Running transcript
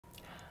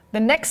The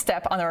next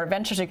step on our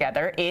adventure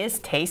together is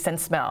taste and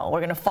smell.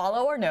 We're going to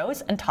follow our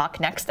nose and talk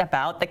next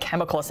about the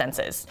chemical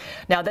senses.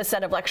 Now, this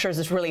set of lectures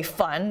is really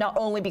fun, not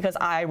only because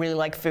I really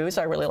like food,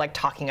 so I really like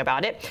talking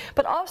about it,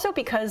 but also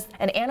because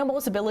an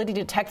animal's ability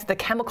to detect the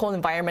chemical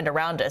environment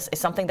around us is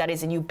something that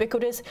is a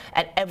ubiquitous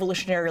and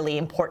evolutionarily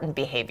important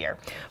behavior.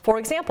 For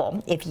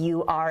example, if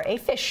you are a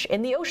fish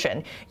in the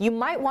ocean, you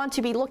might want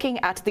to be looking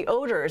at the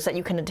odors that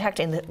you can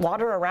detect in the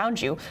water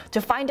around you to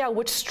find out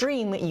which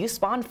stream you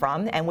spawned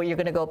from and where you're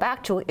going to go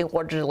back to in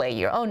order to lay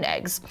your own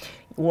eggs.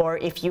 Or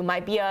if you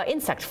might be an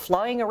insect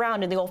flying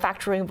around in the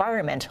olfactory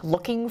environment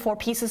looking for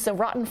pieces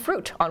of rotten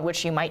fruit on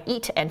which you might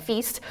eat and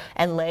feast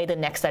and lay the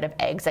next set of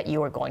eggs that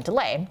you are going to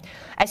lay.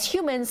 As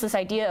humans, this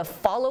idea of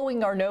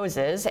following our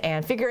noses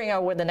and figuring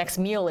out where the next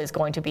meal is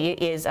going to be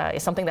is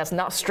something that's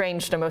not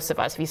strange to most of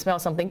us. If you smell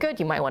something good,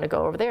 you might want to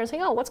go over there and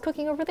say, oh, what's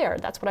cooking over there?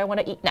 That's what I want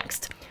to eat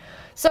next.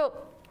 So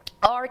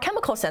our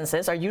chemical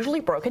senses are usually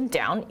broken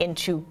down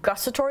into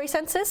gustatory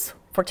senses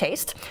for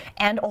taste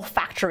and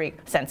olfactory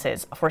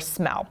senses for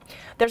smell.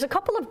 There's a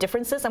couple of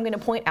differences I'm going to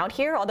point out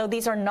here, although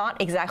these are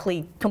not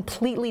exactly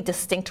completely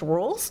distinct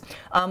rules.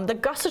 The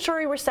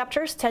gustatory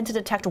receptors tend to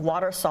detect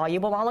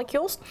water-soluble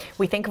molecules.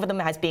 We think of them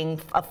as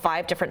being of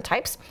 5 different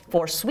types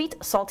for sweet,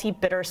 salty,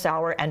 bitter,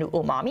 sour, and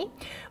umami.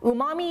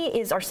 Umami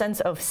is our sense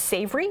of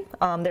savory.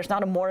 There's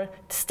not a more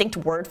distinct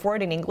word for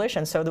it in English,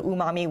 and so the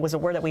umami was a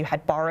word that we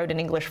had borrowed in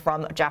English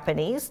from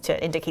Japanese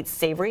to indicate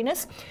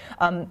savoriness.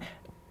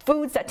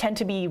 Foods that tend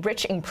to be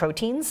rich in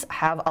proteins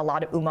have a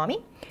lot of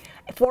umami.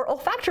 For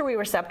olfactory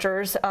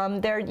receptors,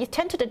 you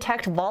tend to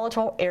detect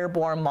volatile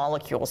airborne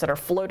molecules that are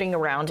floating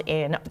around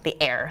in the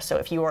air. So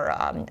if you are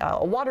a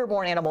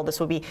waterborne animal,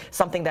 this would be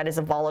something that is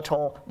a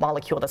volatile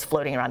molecule that's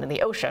floating around in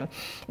the ocean.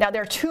 Now,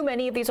 there are too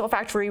many of these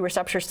olfactory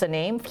receptors to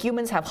name.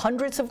 Humans have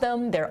hundreds of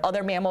them. There are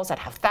other mammals that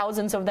have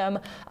thousands of them.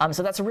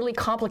 So that's a really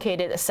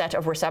complicated set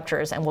of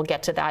receptors, and we'll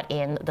get to that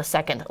in the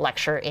second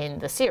lecture in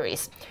the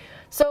series.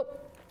 So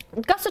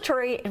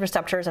gustatory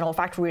receptors and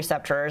olfactory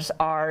receptors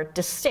are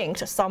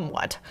distinct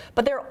somewhat,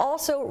 but they're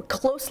also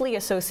closely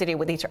associated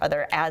with each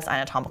other as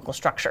anatomical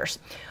structures.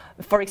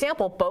 For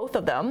example, both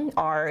of them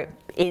are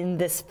in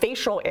this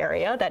facial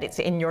area that it's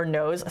in your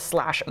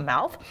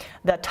nose/mouth.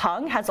 The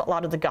tongue has a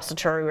lot of the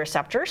gustatory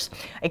receptors.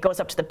 It goes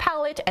up to the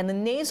palate, and the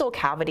nasal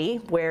cavity,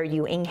 where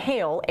you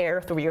inhale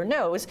air through your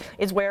nose,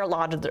 is where a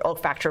lot of the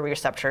olfactory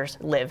receptors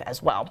live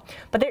as well.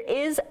 But there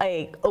is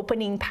an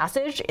opening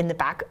passage in the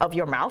back of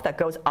your mouth that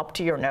goes up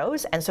to your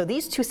nose, and so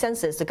these two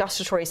senses, the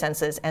gustatory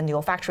senses and the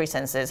olfactory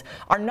senses,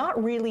 are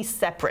not really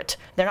separate.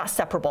 They're not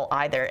separable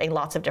either in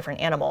lots of different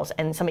animals,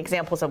 and some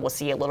examples that we'll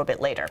see a little bit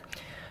later.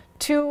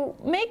 To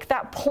make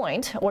that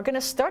point, we're going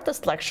to start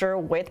this lecture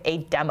with a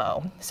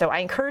demo. So I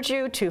encourage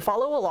you to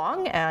follow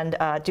along and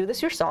do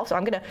this yourself. So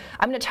I'm going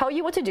to tell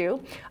you what to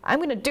do. I'm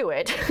going to do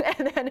it,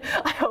 and then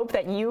I hope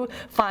that you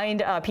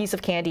find a piece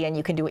of candy and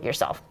you can do it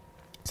yourself.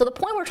 So the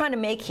point we're trying to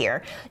make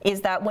here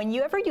is that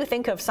whenever you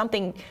think of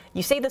something,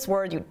 you say this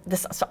word,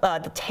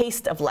 the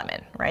taste of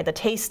lemon, right? The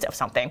taste of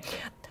something.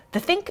 The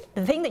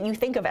thing that you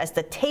think of as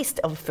the taste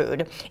of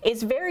food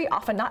is very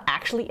often not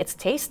actually its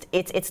taste,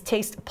 it's its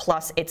taste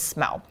plus its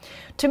smell.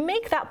 To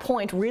make that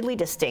point really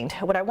distinct,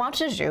 what I want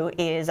you to do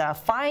is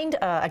find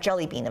a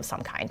jelly bean of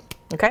some kind,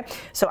 okay?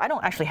 So I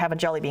don't actually have a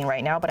jelly bean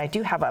right now, but I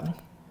do have a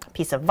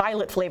piece of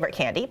violet flavored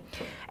candy.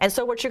 And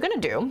so what you're going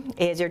to do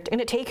is you're going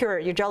to take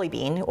your jelly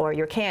bean or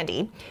your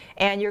candy,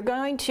 and you're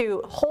going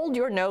to hold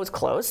your nose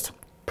closed,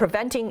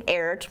 preventing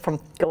air from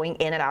going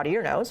in and out of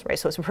your nose, right?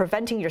 So it's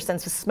preventing your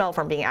sense of smell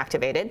from being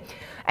activated.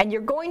 And you're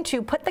going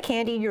to put the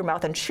candy in your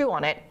mouth and chew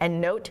on it and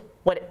note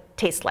what it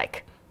tastes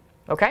like,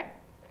 okay?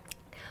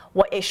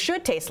 What it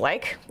should taste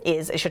like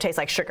is it should taste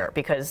like sugar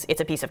because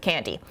it's a piece of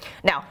candy.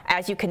 Now,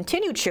 as you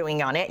continue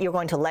chewing on it, you're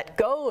going to let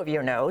go of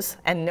your nose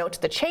and note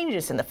the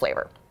changes in the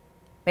flavor.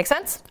 Make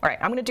sense? All right,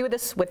 I'm going to do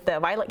this with the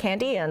violet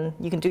candy, and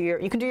you can do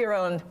your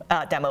own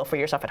demo for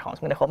yourself at home. So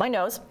I'm going to hold my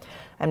nose.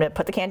 I'm going to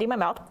put the candy in my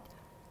mouth.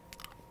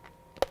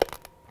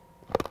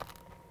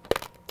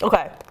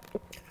 Okay,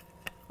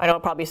 I know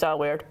it probably sounds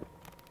weird.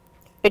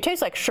 It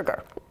tastes like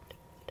sugar.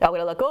 Now I'm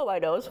gonna let go of my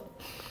nose.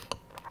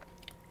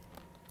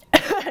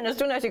 And as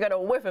soon as you get a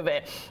whiff of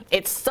it,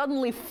 it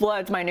suddenly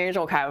floods my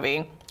nasal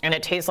cavity and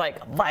it tastes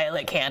like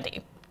violet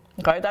candy.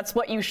 Okay, that's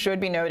what you should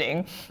be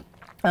noting,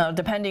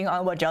 depending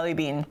on what jelly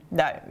bean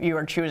that you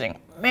are choosing.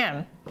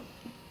 Man,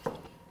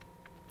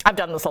 I've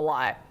done this a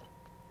lot.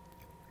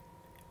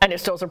 And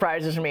it still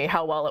surprises me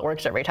how well it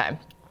works every time.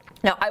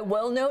 Now, I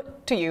will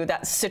note to you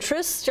that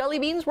citrus jelly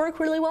beans work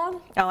really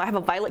well. I have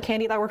a violet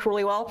candy that works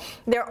really well.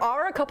 There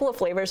are a couple of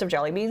flavors of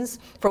jelly beans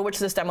for which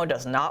this demo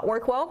does not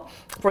work well.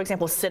 For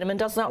example, cinnamon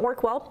does not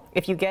work well.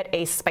 If you get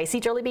a spicy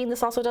jelly bean,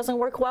 this also doesn't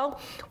work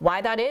well. Why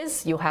that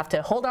is, you'll have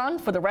to hold on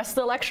for the rest of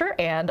the lecture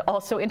and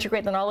also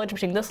integrate the knowledge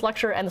between this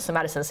lecture and the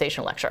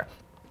somatosensation lecture.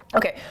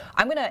 Okay,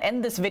 I'm going to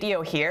end this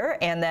video here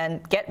and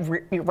then get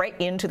right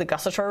into the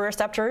gustatory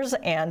receptors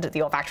and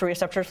the olfactory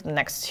receptors for the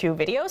next 2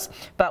 videos.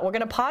 But we're going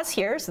to pause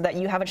here so that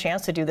you have a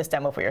chance to do this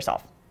demo for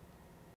yourself.